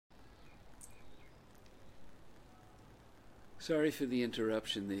Sorry for the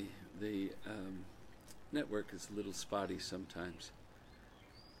interruption. The network is a little spotty sometimes.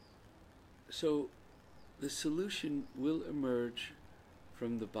 So the solution will emerge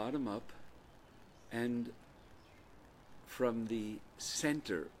from the bottom up and from the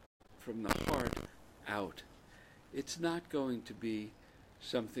center, from the heart out. It's not going to be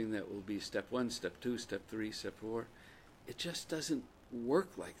something that will be step 1, step 2, step 3, step 4. It just doesn't work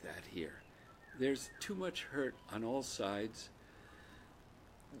like that here. There's too much hurt on all sides.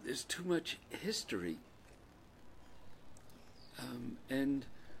 There's too much history. And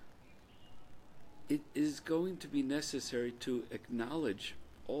it is going to be necessary to acknowledge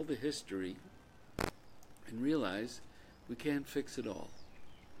all the history and realize we can't fix it all.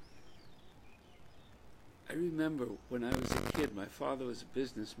 I remember when I was a kid, my father was a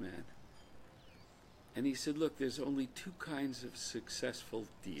businessman, and he said, look, there's only 2 kinds of successful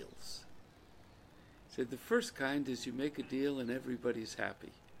deals. He said, the first kind is you make a deal and everybody's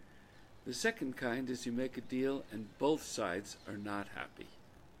happy. The second kind is you make a deal and both sides are not happy.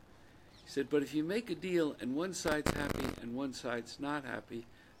 He said, but if you make a deal and one side's happy and one side's not happy,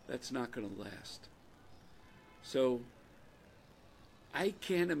 that's not going to last. So I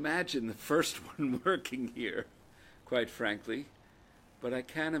can't imagine the first one working here, quite frankly, but I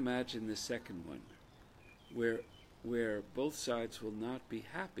can imagine the second one, where both sides will not be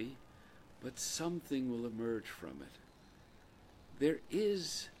happy, but something will emerge from it. There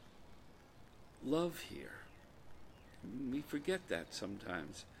is love here. We forget that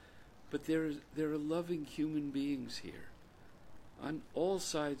sometimes, but there are loving human beings here on all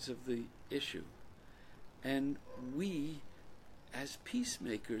sides of the issue, and we as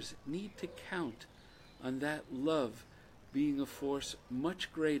peacemakers need to count on that love being a force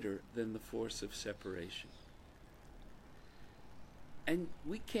much greater than the force of separation. And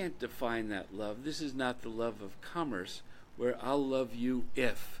we can't define that love. This is not the love of commerce where I'll love you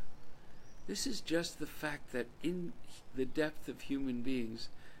if. This is just the fact that in the depth of human beings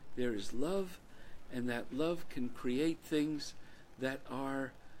there is love, and that love can create things that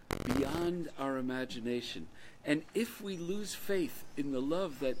are beyond our imagination. And if we lose faith in the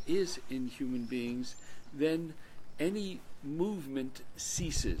love that is in human beings, then any movement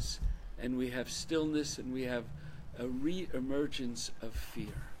ceases, and we have stillness, and we have a re-emergence of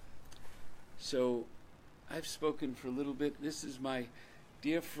fear. So I've spoken for a little bit. This is my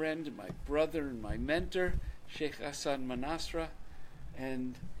dear friend, my brother, and my mentor, Sheikh Hassan Manasra,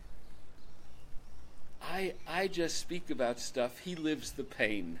 and I just speak about stuff. He lives the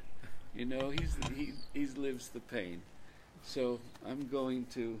pain. You know, he lives the pain. So I'm going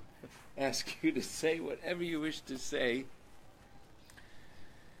to ask you to say whatever you wish to say.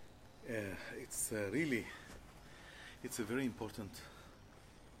 It's a very important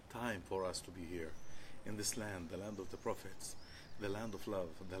time for us to be here in this land, the land of the prophets, the land of love,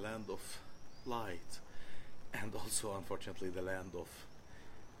 the land of light, and also, unfortunately, the land of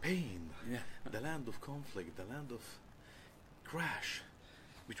pain, the land of conflict, the land of crash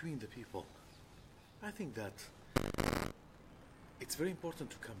between the people. I think that it's very important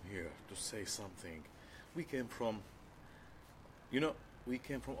to come here to say something. We came from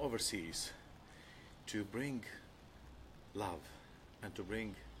overseas to bring love and to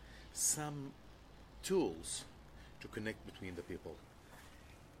bring some tools to connect between the people.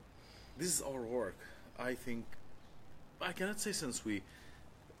 This is our work. I think, I cannot say since we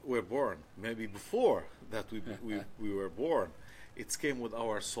were born, maybe before that we were born. It came with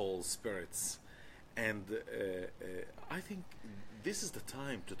our souls, spirits, and I think this is the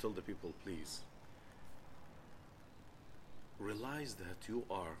time to tell the people, please, realize that you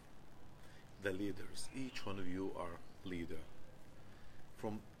are the leaders. Each one of you are leader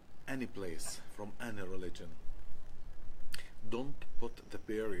from any place, from any religion. Don't put the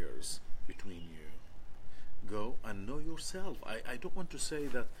barriers between you. Go and know yourself. I don't want to say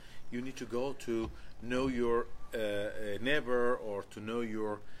that you need to go to know your neighbor, or to know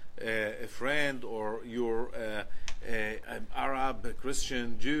your friend, or your Arab,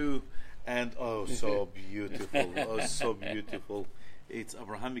 Christian, Jew, and oh, so beautiful, oh, so beautiful. It's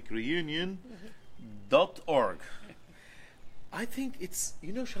Abrahamic Reunion .org. I think it's,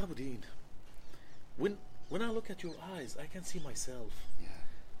 Shahabuddin, when I look at your eyes, I can see myself,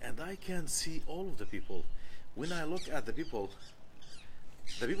 and I can see all of the people. When I look at the people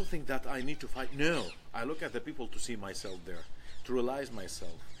think that I need to fight. No, I look at the people to see myself there, to realize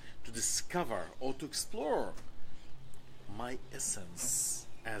myself, to discover or to explore my essence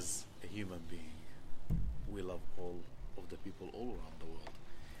as a human being. We love all of the people all around the world.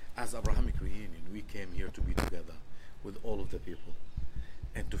 As Abrahamic Reunion, we came here to be together with all of the people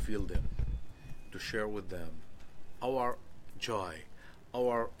and to feel them, to share with them our joy,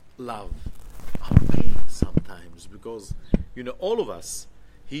 our love, our pain sometimes, because all of us,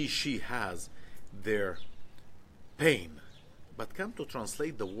 he, she has their pain, but come to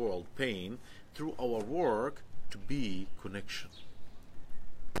translate the word pain through our work to be connection.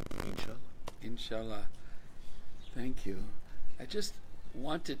 Inshallah. Inshallah. Thank you. I just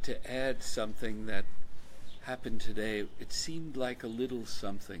wanted to add something that happened today. It seemed like a little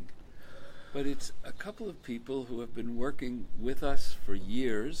something, but it's a couple of people who have been working with us for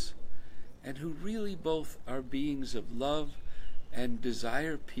years and who really both are beings of love and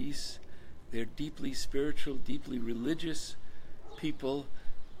desire peace. They're deeply spiritual, deeply religious people,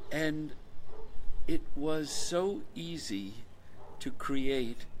 and it was so easy to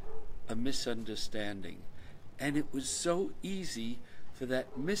create a misunderstanding. And it was so easy for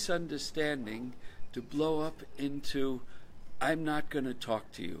that misunderstanding to blow up into, I'm not going to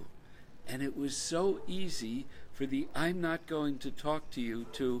talk to you. And it was so easy for the I'm not going to talk to you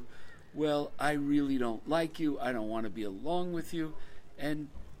to, well, I really don't like you, I don't want to be along with you, and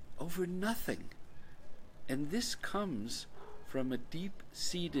over nothing. And this comes from a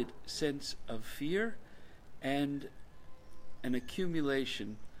deep-seated sense of fear and an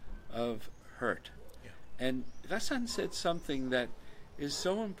accumulation of hurt. Yeah. And Ghassan said something that is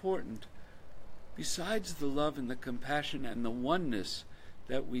so important. Besides the love and the compassion and the oneness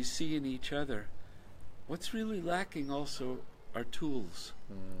that we see in each other, what's really lacking also are tools,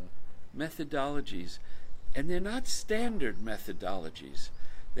 methodologies. And they're not standard methodologies.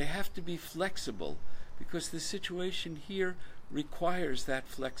 They have to be flexible because the situation here requires that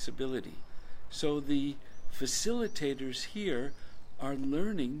flexibility. So the facilitators here are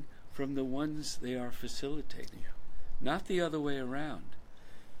learning from the ones they are facilitating, not the other way around.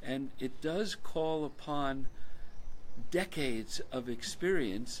 And it does call upon decades of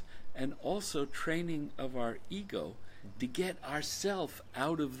experience and also training of our ego to get ourselves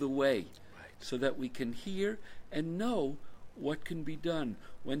out of the way, so that we can hear and know what can be done,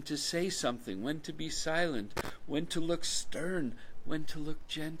 when to say something, when to be silent, when to look stern, when to look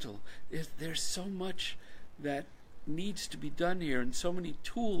gentle. There's so much that needs to be done here and so many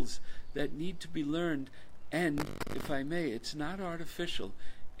tools that need to be learned. And, if I may, it's not artificial.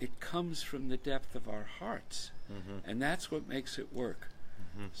 It comes from the depth of our hearts. And that's what makes it work.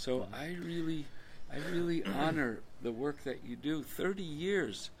 So I really honor the work that you do. 30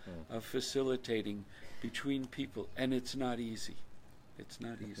 years of facilitating between people, and it's not easy. It's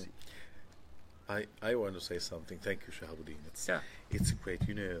not easy. I want to say something. Thank you, Shahabuddin. It's great.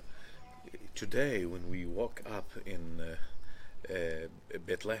 Today when we woke up in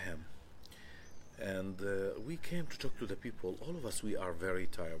Bethlehem, and we came to talk to the people, all of us, we are very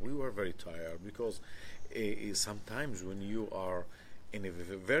tired. We were very tired because sometimes when you are in a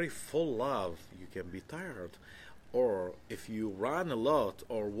very full love, you can be tired. Or if you run a lot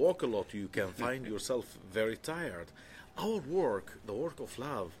or walk a lot, you can find yourself very tired. Our work, the work of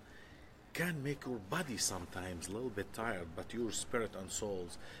love, can make your body sometimes a little bit tired, but your spirit and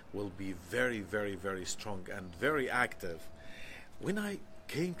souls will be very, very, very strong and very active. When I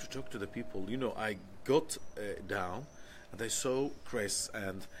came to talk to the people, I got down and I saw Chris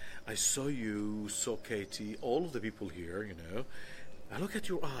and I saw you, saw Katie, all of the people here, I look at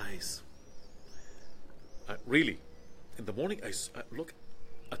your eyes. Really, in the morning, I look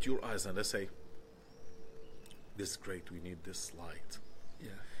at your eyes and I say, this is great, we need this light. Yeah.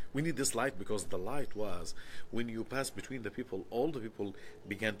 We need this light because the light was, when you pass between the people, all the people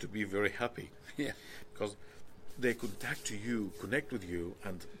began to be very happy. Yeah. Because they contact you, connect with you,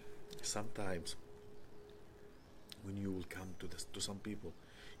 and sometimes when you will come to some people,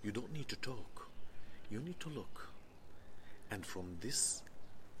 you don't need to talk. You need to look. And from this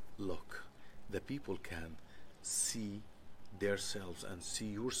look, the people can see themselves and see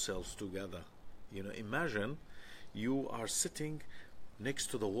yourselves together. Imagine you are sitting next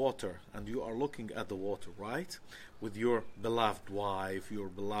to the water and you are looking at the water, right? With your beloved wife, your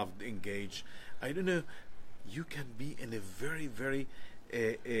beloved engaged. I don't know, you can be in a very, very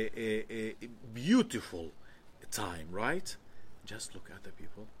beautiful time, right? Just look at the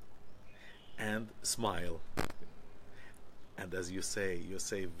people and smile. And as you say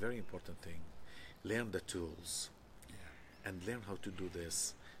a very important thing, learn the tools and learn how to do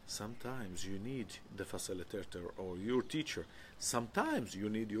this. Sometimes you need the facilitator or your teacher. Sometimes you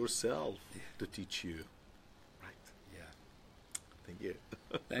need yourself to teach you. Right? Yeah. Thank you.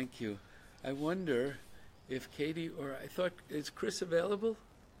 Thank you. I wonder if Katie, is Chris available?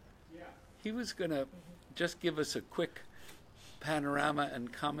 Yeah. He was going to just give us a quick panorama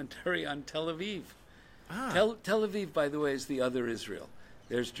and commentary on Tel Aviv. Tel Aviv, by the way, is the other Israel.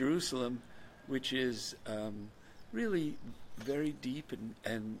 There's Jerusalem, which is really very deep,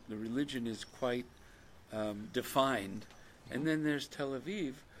 and the religion is quite defined. And then there's Tel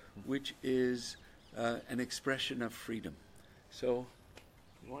Aviv, which is an expression of freedom. So,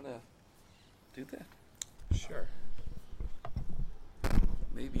 you want to do that? Sure.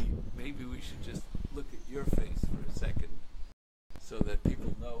 Maybe we should just look at your face for a second, so that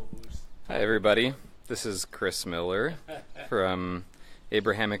people know who's. Hi, everybody. This is Chris Miller from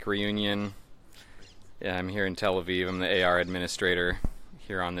Abrahamic Reunion. Yeah, I'm here in Tel Aviv. I'm the AR administrator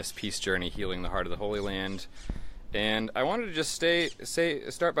here on this peace journey, healing the heart of the Holy Land. And I wanted to just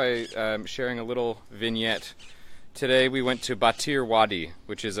start by sharing a little vignette. Today we went to Batir Wadi,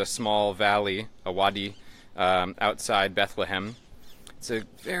 which is a small valley, a wadi, outside Bethlehem. It's a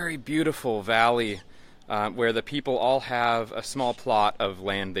very beautiful valley where the people all have a small plot of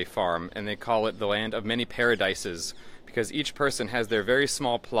land they farm, and they call it the land of many paradises, because each person has their very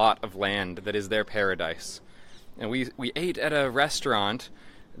small plot of land that is their paradise. And we ate at a restaurant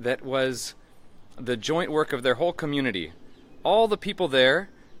that was the joint work of their whole community. All the people there,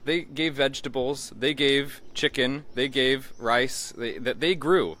 they gave vegetables, they gave chicken, they gave rice that they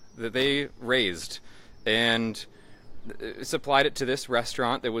grew, that they raised, and supplied it to this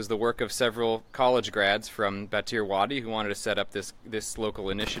restaurant that was the work of several college grads from Batir Wadi who wanted to set up this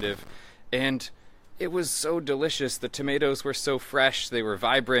local initiative. And it was so delicious. The tomatoes were so fresh, they were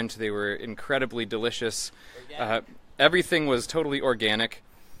vibrant, they were incredibly delicious. Everything was totally organic.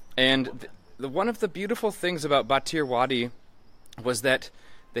 And one of the beautiful things about Batir Wadi was that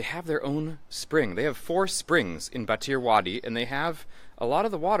they have their own spring. They have 4 springs in Batir Wadi, and they have a lot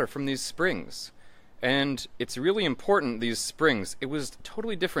of the water from these springs. And it's really important, these springs. It was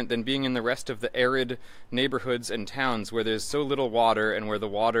totally different than being in the rest of the arid neighborhoods and towns where there's so little water and where the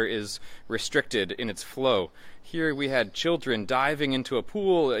water is restricted in its flow. Here we had children diving into a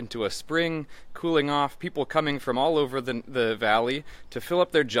pool, into a spring, cooling off, people coming from all over the valley to fill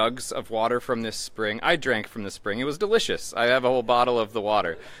up their jugs of water from this spring. I drank from the spring. It was delicious. I have a whole bottle of the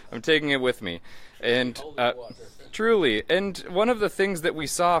water. I'm taking it with me. And truly, and one of the things that we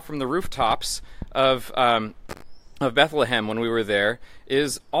saw from the rooftops of Bethlehem when we were there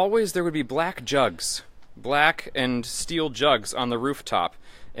is always there would be black jugs, black and steel jugs on the rooftop.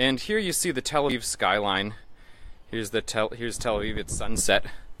 And here you see the Tel Aviv skyline. Here's Tel Aviv at sunset,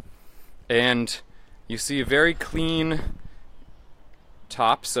 and you see very clean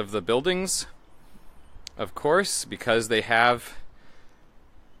tops of the buildings, of course, because they have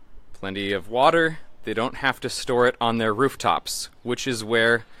plenty of water. They don't have to store it on their rooftops, which is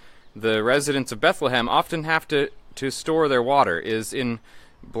where the residents of Bethlehem often have to store their water, is in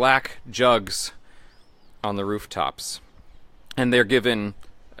black jugs on the rooftops. And they're given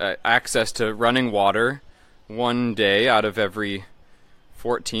access to running water 1 day out of every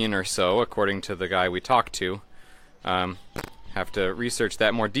 14 or so, according to the guy we talked to. Have to research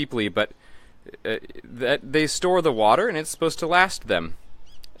that more deeply, but that they store the water, and it's supposed to last them.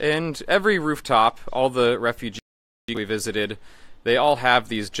 And every rooftop, all the refugees we visited, they all have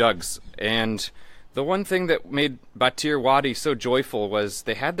these jugs. And the one thing that made Batir Wadi so joyful was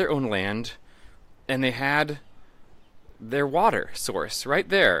they had their own land, and they had their water source right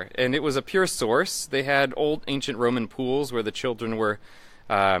there. And it was a pure source. They had old ancient Roman pools where the children were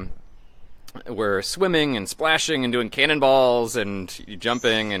swimming and splashing and doing cannonballs and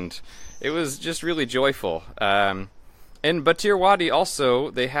jumping, and it was just really joyful. In Batir Wadi also,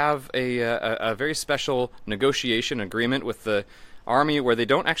 they have a very special negotiation agreement with the army where they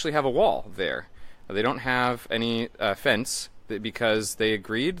don't actually have a wall there. They don't have any fence because they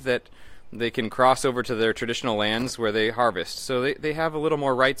agreed that they can cross over to their traditional lands where they harvest. So they have a little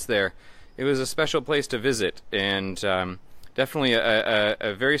more rights there. It was a special place to visit, and definitely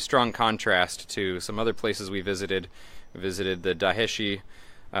a very strong contrast to some other places we visited. We visited the Daheshi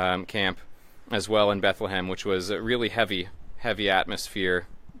camp as well in Bethlehem, which was a really heavy atmosphere,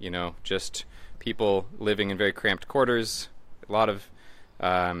 just people living in very cramped quarters, a lot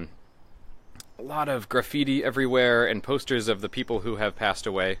of graffiti everywhere and posters of the people who have passed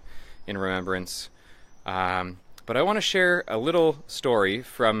away in remembrance. But I want to share a little story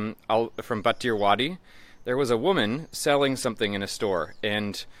from Batir Wadi. There was a woman selling something in a store,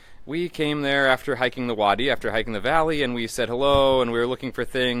 and we came there after hiking the wadi, after hiking the valley, and we said hello, and we were looking for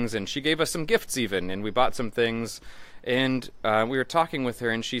things, and she gave us some gifts even, and we bought some things, and we were talking with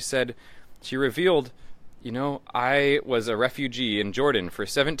her, and she revealed, I was a refugee in Jordan for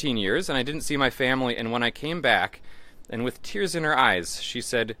 17 years, and I didn't see my family, and when I came back, and with tears in her eyes, she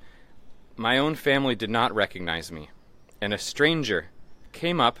said, my own family did not recognize me, and a stranger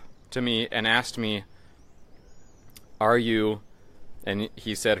came up to me and asked me, are you... And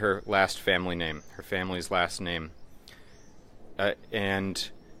he said her last family name, her family's last name. and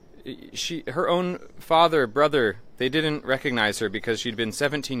her own father, brother, they didn't recognize her because she'd been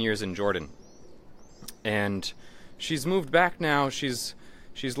 17 years in Jordan, and she's moved back now. She's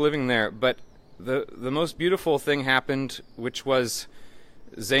living there, but the most beautiful thing happened, which was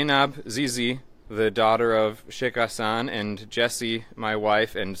Zainab Zizi, the daughter of Sheikh Hassan, and Jessie, my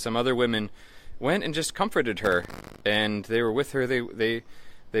wife, and some other women went and just comforted her, and they were with her. They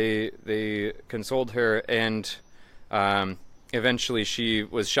consoled her, and eventually she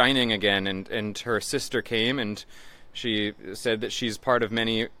was shining again, and her sister came, and she said that she's part of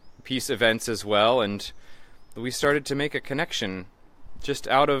many peace events as well, and we started to make a connection just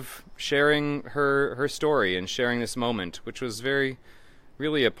out of sharing her story and sharing this moment, which was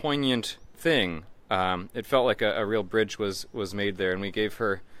really a poignant thing. It felt like a real bridge was made there, and we gave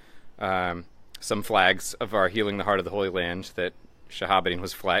her some flags of our Healing the Heart of the Holy Land that Shahabadin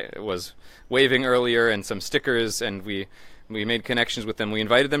was waving earlier, and some stickers, and we made connections with them. We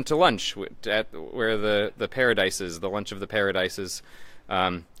invited them to lunch at where the Paradises, the Lunch of the Paradises.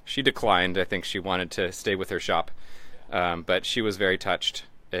 She declined. I think she wanted to stay with her shop. But she was very touched,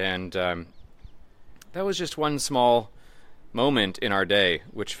 and that was just one small moment in our day,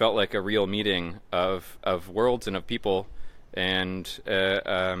 which felt like a real meeting of worlds and of people, and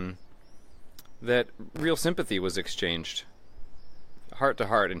that real sympathy was exchanged, heart to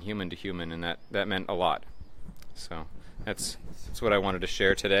heart and human to human, and that meant a lot. So that's what I wanted to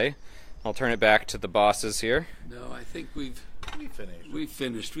share today. I'll turn it back to the bosses here. No, I think we finished. We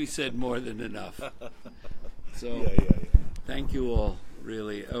finished. We said more than enough. So, Yeah. thank you all,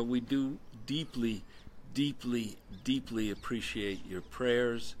 really. We do deeply, deeply, deeply appreciate your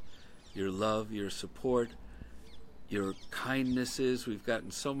prayers, your love, your support, your kindnesses. We've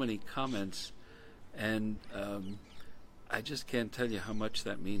gotten so many comments, and I just can't tell you how much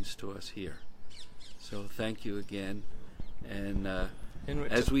that means to us here. So thank you again. And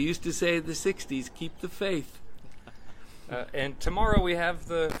as we used to say in the 60s, keep the faith. And tomorrow we have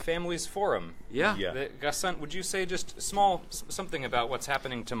the Families Forum. Yeah. Ghassan, would you say just something about what's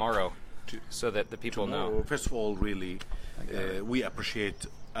happening tomorrow, so that the people know? First of all, really, we appreciate,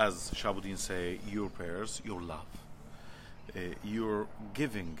 as Shahabudin say, your prayers, your love. You're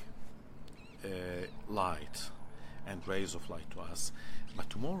giving light and rays of light to us. But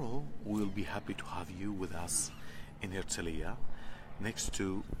tomorrow we'll be happy to have you with us in Herzliya, next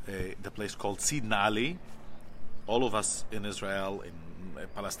to the place called Sidna Ali. All of us in Israel, in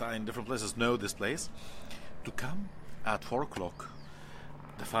Palestine, different places know this place. To come at 4 o'clock,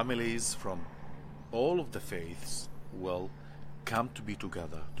 the families from all of the faiths will come to be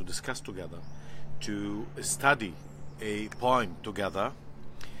together, to discuss together, to study a poem together,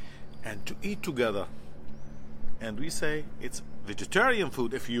 and to eat together. And we say it's vegetarian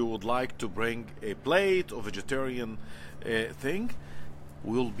food. If you would like to bring a plate of vegetarian thing,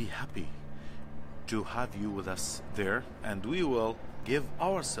 we'll be happy to have you with us there, and we will give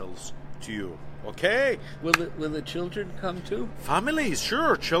ourselves to you. Okay? Will the children come too? Families,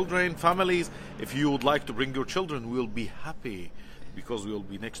 sure. Children, families. If you would like to bring your children, we'll be happy, because we will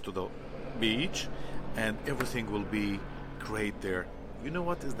be next to the beach, and everything will be great there. You know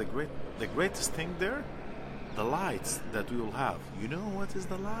what is the greatest thing there? The lights that we will have. You know what is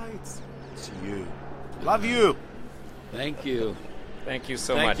the lights? It's you. Love you. Thank you. Thank you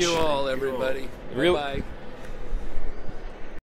so much. Thank you all, everybody. Real- Bye-bye.